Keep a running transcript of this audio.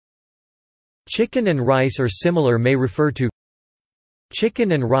Chicken and rice or similar may refer to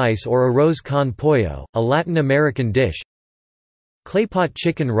chicken and rice or arroz con pollo, a Latin American dish. Claypot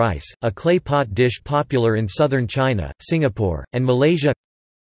chicken rice, a clay pot dish popular in southern China, Singapore, and Malaysia.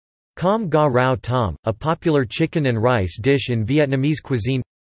 Com ga rau tom, a popular chicken and rice dish in Vietnamese cuisine.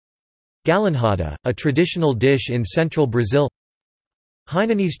 Galinhada, a traditional dish in central Brazil.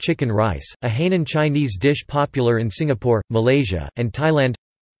 Hainanese chicken rice, a Hainan Chinese dish popular in Singapore, Malaysia, and Thailand.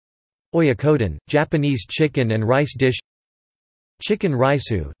 Oyakodon, Japanese chicken and rice dish. Chicken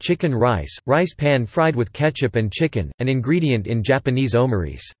raisu, chicken rice, rice pan fried with ketchup and chicken, an ingredient in Japanese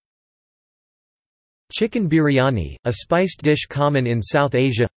omaris. Chicken biryani, a spiced dish common in South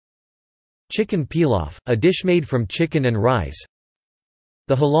Asia. Chicken pilaf, a dish made from chicken and rice.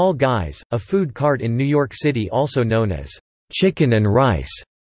 The Halal Guys, a food cart in New York City also known as chicken and rice.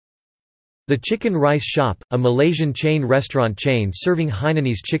 The Chicken Rice Shop, a Malaysian chain restaurant chain serving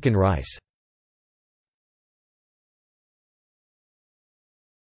Hainanese chicken rice.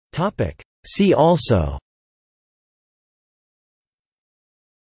 See also: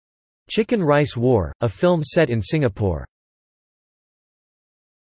 Chicken Rice War, a film set in Singapore.